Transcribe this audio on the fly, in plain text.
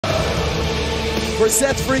for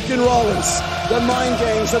Seth freaking Rollins. The mind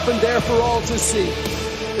games have been there for all to see.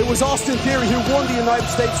 It was Austin Theory who won the United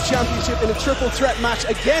States Championship in a triple threat match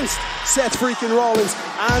against Seth freaking Rollins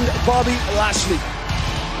and Bobby Lashley.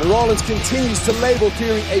 And Rollins continues to label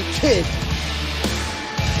Theory a kid.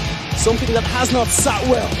 Something that has not sat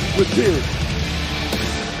well with Theory.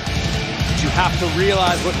 You have to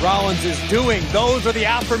realize what Rollins is doing. Those are the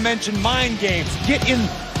aforementioned mind games. Get in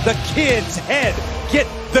the kid's head. Get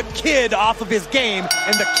the kid off of his game,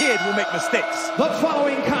 and the kid will make mistakes. The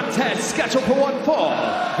following contest, scheduled for one fall,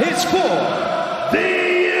 is for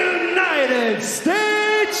the United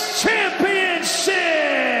States Championship.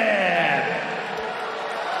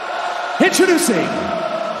 Introducing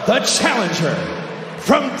the challenger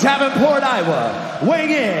from Davenport, Iowa,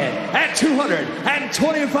 weighing in at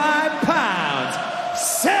 225 pounds,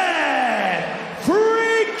 Seth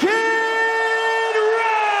freaking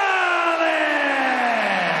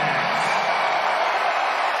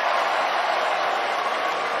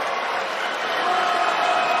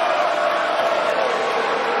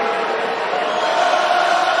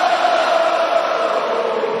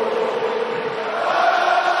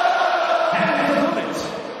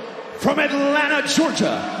from Atlanta,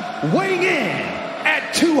 Georgia, weighing in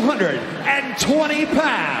at 220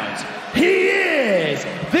 pounds, he is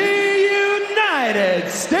the United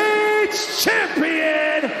States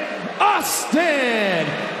Champion, Austin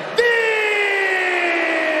Theory!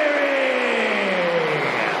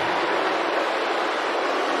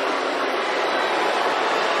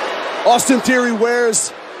 Austin Theory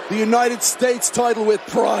wears the United States title with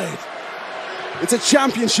pride. It's a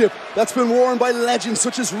championship that's been worn by legends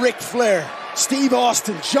such as Ric Flair, Steve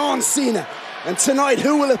Austin, John Cena. And tonight,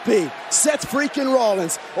 who will it be? Seth freaking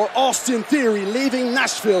Rollins or Austin Theory leaving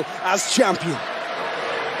Nashville as champion?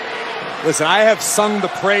 Listen, I have sung the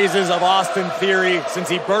praises of Austin Theory since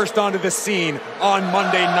he burst onto the scene on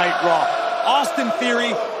Monday Night Raw. Austin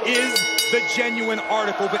Theory is the genuine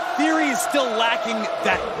article, but Theory is still lacking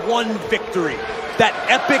that one victory. That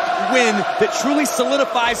epic win that truly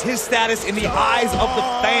solidifies his status in the eyes of the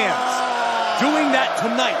fans. Doing that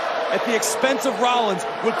tonight at the expense of Rollins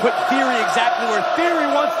would put Theory exactly where Theory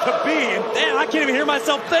wants to be. And damn, I can't even hear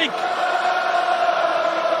myself think.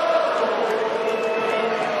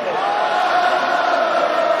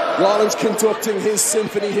 Rollins conducting his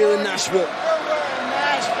symphony here in Nashville.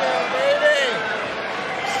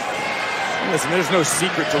 Listen, there's no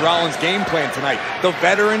secret to Rollins' game plan tonight. The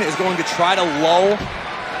veteran is going to try to lull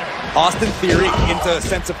Austin Theory into a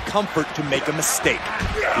sense of comfort to make a mistake.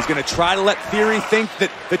 He's going to try to let Theory think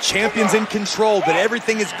that the champion's in control, that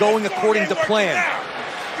everything is going according to plan.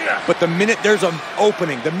 But the minute there's an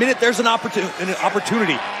opening, the minute there's an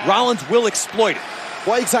opportunity, Rollins will exploit it.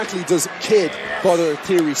 Why exactly does kid bother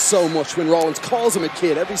Theory so much when Rollins calls him a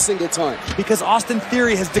kid every single time? Because Austin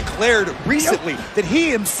Theory has declared recently that he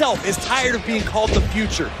himself is tired of being called the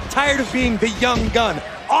future, tired of being the young gun.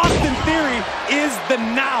 Austin Theory is the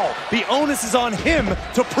now. The onus is on him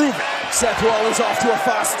to prove it. Seth Rollins off to a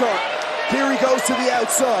fast start. Theory goes to the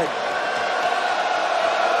outside.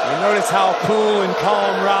 You notice how cool and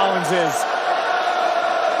calm Rollins is.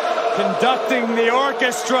 Conducting the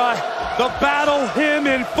orchestra, the battle hymn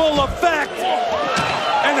in full effect,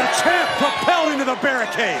 and the champ propelled into the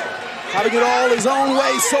barricade. Having it all his own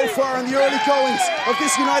way so far in the early goings of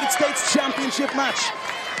this United States Championship match.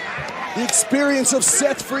 The experience of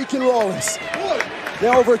Seth freaking Rollins.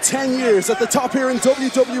 Now over 10 years at the top here in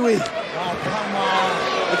WWE. Oh, come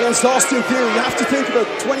on. Against Austin Theory. You have to think about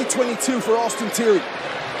 2022 for Austin Theory.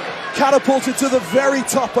 Catapulted to the very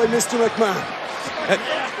top by Mr. McMahon.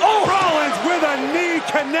 Rollins with a knee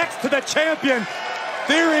connects to the champion.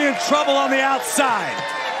 Theory in trouble on the outside.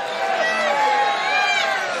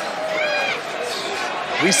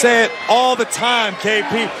 We say it all the time,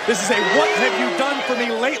 KP. This is a what have you done for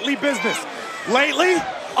me lately business. Lately,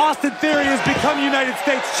 Austin Theory has become United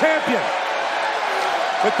States champion.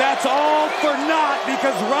 But that's all for naught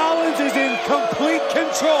because Rollins is in complete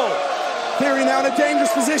control. Theory now in a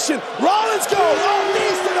dangerous position. Rollins goes. Oh,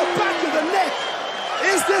 knees to the back of the neck.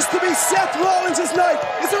 Is this to be Seth Rollins' night?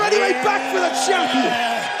 Is there any way back for the champion?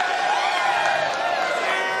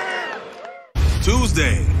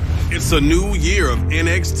 Tuesday, it's a new year of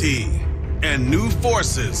NXT, and new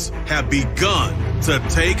forces have begun to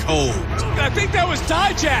take hold. I think that was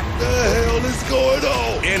Dijak. The hell is going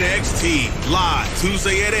on? NXT, live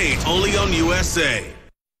Tuesday at 8, only on USA.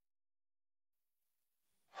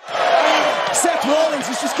 Seth Rollins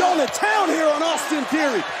is just going to town here on Austin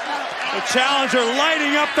Theory. The challenger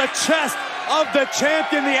lighting up the chest of the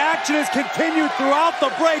champion. The action has continued throughout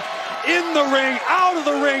the break. in the ring, out of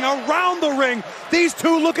the ring, around the ring. These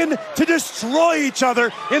two looking to destroy each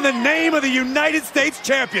other in the name of the United States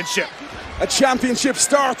Championship. A championship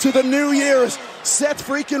start to the new year as Seth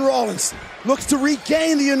freaking Rollins looks to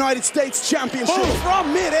regain the United States Championship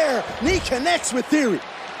from midair. Knee connects with Theory.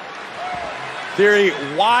 Theory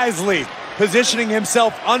wisely positioning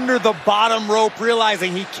himself under the bottom rope,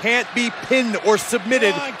 realizing he can't be pinned or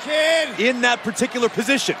submitted in that particular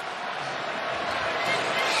position.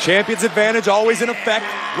 Champion's advantage always in effect.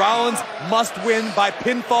 Rollins must win by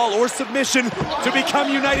pinfall or submission to become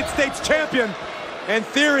United States champion. And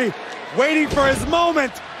Theory waiting for his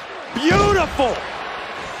moment. Beautiful.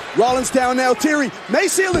 Rollins down now. Theory may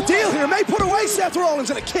seal the deal here, may put away Seth Rollins,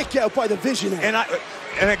 and a kick out by the Visionary.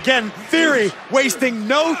 And again, Theory wasting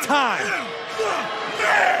no time.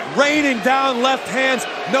 Raining down left hands.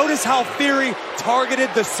 Notice how Theory targeted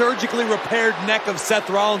the surgically repaired neck of Seth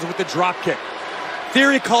Rollins with the dropkick.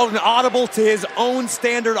 Theory called an audible to his own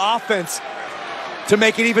standard offense to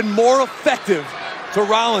make it even more effective to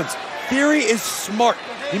Rollins. Theory is smart.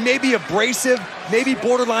 He may be abrasive, maybe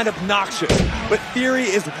borderline obnoxious, but Theory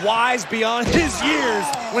is wise beyond his years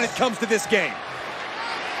when it comes to this game.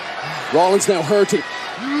 Rollins now hurting.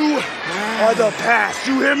 You are the past.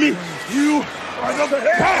 You hear me? You are the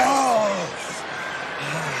past.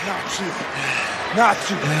 Not you. Not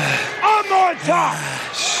you. I'm on top.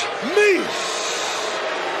 Me.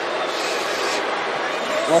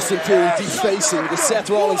 Austin Theory defacing the Seth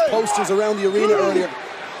Rollins posters around the arena earlier.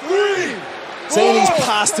 Saying he's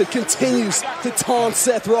past it, continues to taunt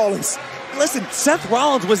Seth Rollins. Listen, Seth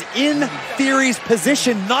Rollins was in Theory's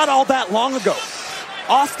position not all that long ago.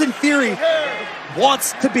 Austin Theory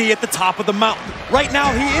wants to be at the top of the mountain. Right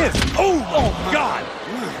now he is. Oh God.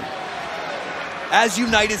 As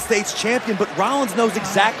United States champion, but Rollins knows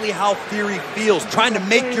exactly how Theory feels, trying to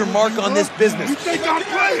make your mark on this business. You think I'm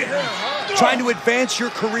playing? Trying to advance your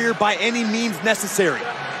career by any means necessary,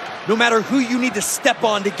 no matter who you need to step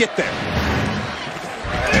on to get there.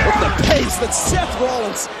 Look at the pace that Seth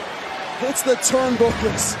Rollins hits the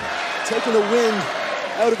turnbuckles, taking the wind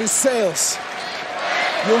out of his sails.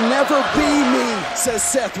 You'll never be me, says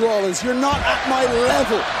Seth Rollins. You're not at my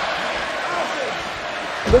level.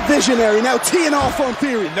 The Visionary now teeing off on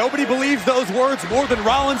Theory. Nobody believes those words more than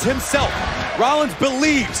Rollins himself. Rollins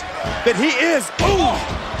believes that he is.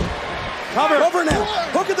 Cover now.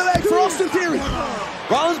 Hook of the leg for Austin Theory.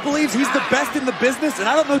 Rollins believes he's the best in the business, and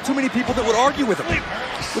I don't know too many people that would argue with him,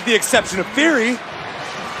 with the exception of Theory.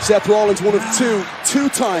 Seth Rollins, one of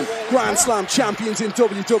two-time Grand Slam champions in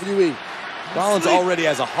WWE. Rollins already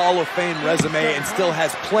has a Hall of Fame resume and still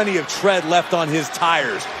has plenty of tread left on his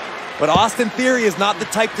tires. But Austin Theory is not the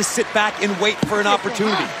type to sit back and wait for an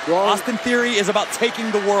opportunity. Austin Theory is about taking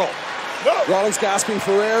the world. Rollins gasping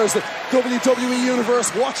for air as the WWE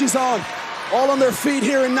Universe watches on. All on their feet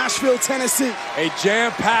here in Nashville, Tennessee. A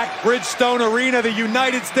jam-packed Bridgestone Arena, the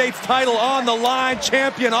United States title on the line.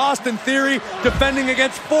 Champion Austin Theory defending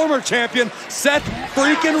against former champion Seth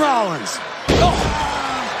freaking Rollins.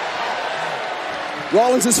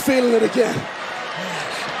 Rollins is feeling it again.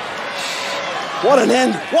 What an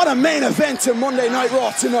end, what a main event to Monday Night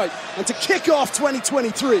Raw tonight, and to kick off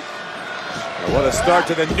 2023. What a start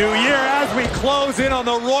to the new year as we close in on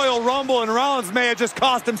the Royal Rumble, and Rollins may have just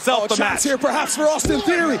cost himself the match. Here perhaps for Austin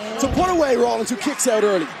Theory to put away Rollins, who kicks out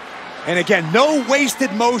early. And again, no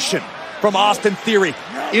wasted motion from Austin Theory.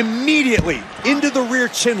 Immediately into the rear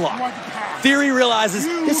chinlock. Theory realizes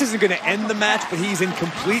this isn't going to end the match, but he's in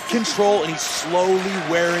complete control, and he's slowly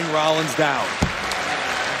wearing Rollins down.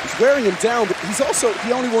 He's wearing him down, but he's also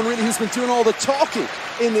the only one really who's been doing all the talking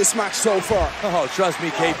in this match so far. Oh, trust me,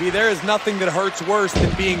 KP, there is nothing that hurts worse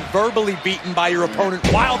than being verbally beaten by your opponent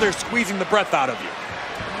while they're squeezing the breath out of you.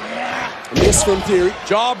 A miss from Theory.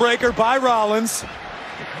 Jawbreaker by Rollins.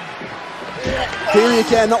 Theory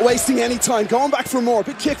again, not wasting any time, going back for more.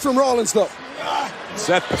 Big kick from Rollins, though.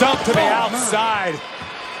 Seth dumped to the outside.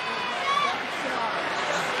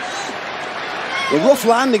 A rough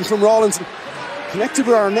landing from Rollins, connected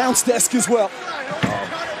with our announce desk as well.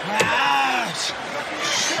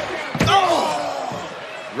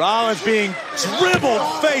 Rollins being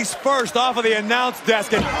dribbled face first off of the announce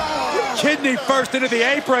desk and kidney first into the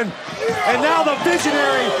apron. And now the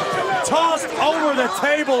Visionary tossed over the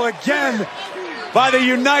table again by the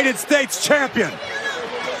United States champion.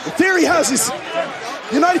 Theory has his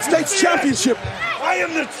United States Championship. I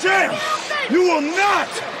am the champ. You will not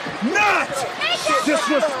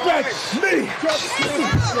disrespect me.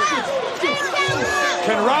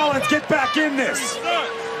 Can Rollins get back in this?